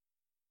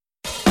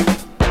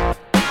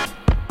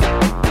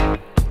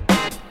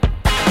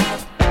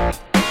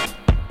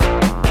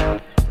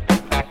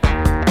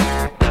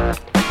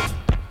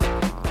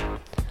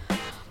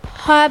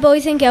Hi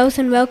boys and girls,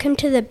 and welcome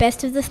to the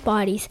Best of the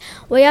Spideys.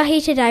 We are here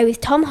today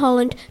with Tom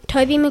Holland,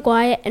 Toby,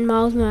 Maguire and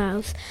Miles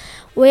Morales.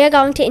 We are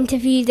going to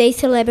interview these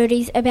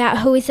celebrities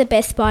about who is the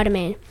best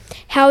Spider-Man.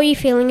 How are you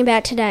feeling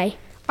about today?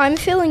 I'm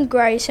feeling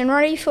great and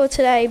ready for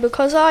today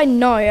because I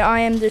know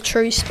I am the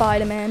true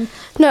Spider-Man.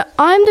 No,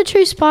 I'm the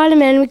true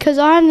Spider-Man because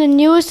I'm the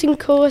newest and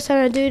coolest and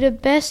I do the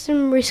best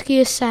and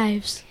riskiest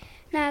saves.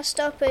 Now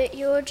stop it,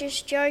 you're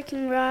just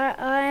joking, right?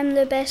 I am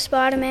the best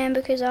Spider-Man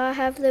because I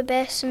have the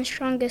best and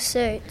strongest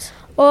suits.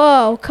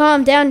 Oh,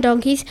 calm down,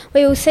 donkeys.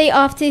 We will see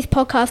after this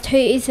podcast who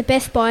is the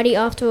best Spidey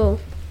after all.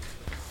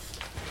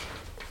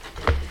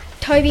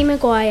 Toby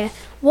Maguire,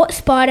 what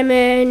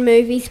Spider-Man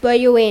movies were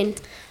you in?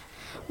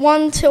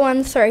 1, 2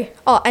 and 3.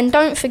 Oh, and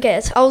don't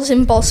forget, I was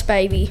in Boss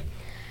Baby.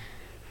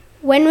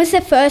 When was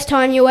the first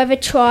time you ever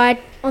tried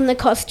on the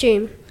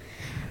costume?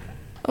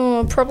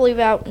 Oh, probably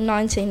about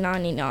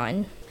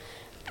 1999.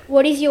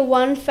 What is your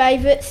one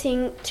favourite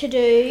thing to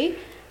do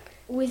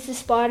with the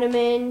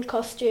Spider-Man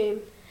costume?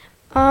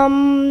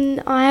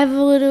 I have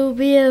a little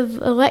bit of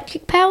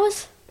electric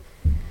powers.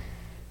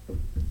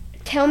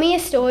 Tell me a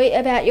story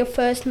about your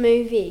first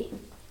movie.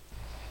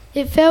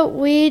 It felt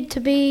weird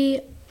to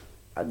be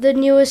the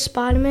newest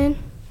Spider-Man.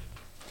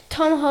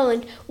 Tom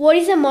Holland, what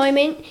is a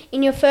moment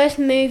in your first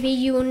movie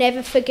you will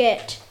never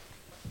forget?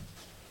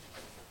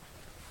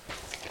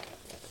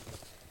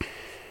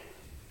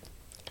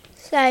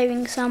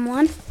 Saving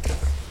someone.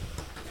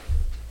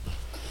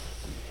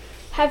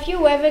 Have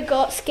you ever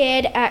got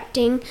scared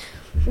acting?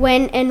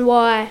 When and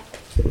why?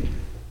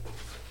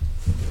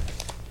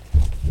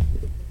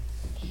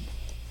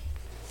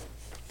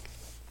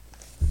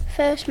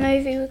 First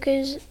movie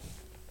because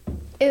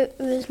it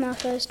was my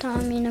first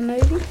time in a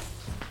movie.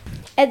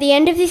 At the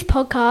end of this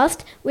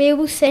podcast, we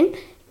will send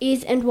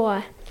is and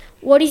why.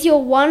 What is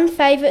your one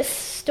favourite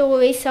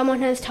story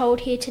someone has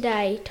told here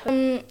today?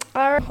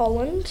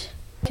 Holland.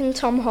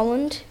 Tom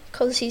Holland,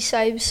 because he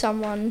saved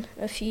someone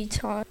a few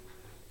times.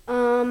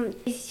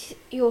 Is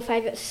your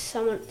favourite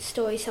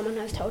story someone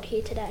has told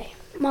here today?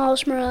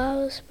 Miles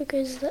Morales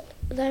because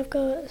they've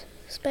got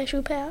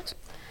special powers.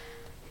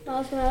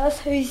 Miles Morales,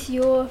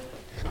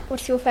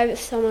 what's your favourite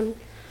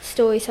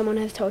story someone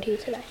has told here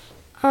today?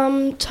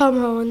 Tom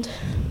Holland.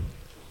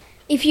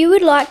 If you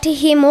would like to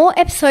hear more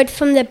episodes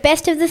from the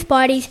Best of the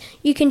Spideys,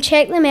 you can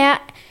check them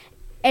out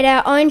at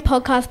our own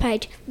podcast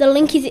page. The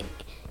link is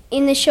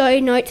in the show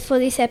notes for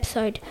this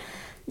episode.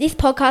 This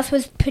podcast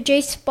was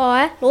produced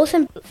by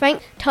Lawson,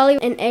 Frank, Tully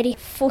and Eddie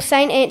for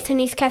St.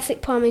 Anthony's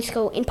Catholic Primary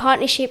School in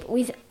partnership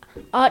with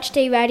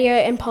ArchD Radio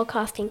and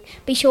Podcasting.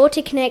 Be sure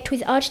to connect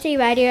with ArchD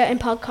Radio and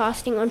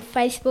Podcasting on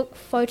Facebook,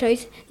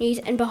 photos, news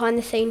and behind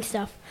the scenes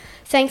stuff.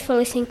 Thanks for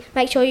listening.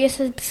 Make sure you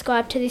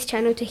subscribe to this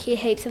channel to hear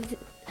heaps of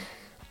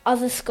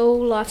other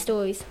school life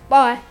stories.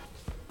 Bye.